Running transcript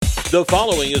The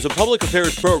following is a public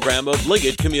affairs program of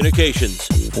Liggett Communications.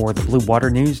 For the Blue Water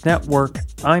News Network,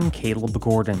 I'm Caleb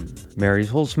Gordon.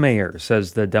 Marysville's mayor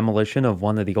says the demolition of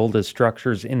one of the oldest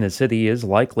structures in the city is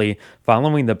likely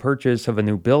following the purchase of a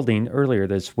new building earlier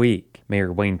this week.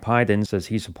 Mayor Wayne Pyden says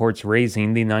he supports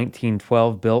raising the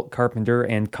 1912-built Carpenter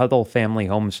and Cuddle family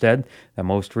homestead that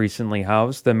most recently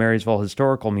housed the Marysville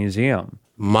Historical Museum.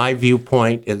 My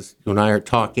viewpoint is, you and I are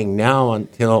talking now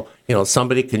until,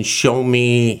 somebody can show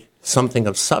me something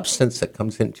of substance that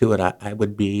comes into it. I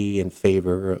would be in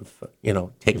favor of,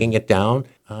 taking it down.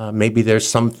 Maybe there's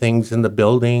some things in the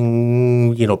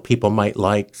building, people might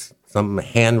like some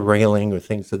hand railing or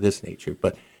things of this nature,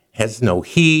 but has no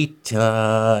heat.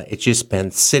 It's just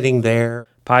been sitting there.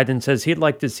 Pyden says he'd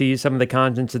like to see some of the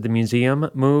contents of the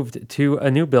museum moved to a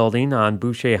new building on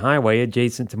Boucher Highway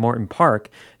adjacent to Morton Park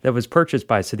that was purchased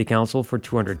by City Council for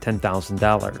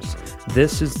 $210,000.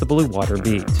 This is the Blue Water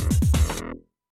Beat.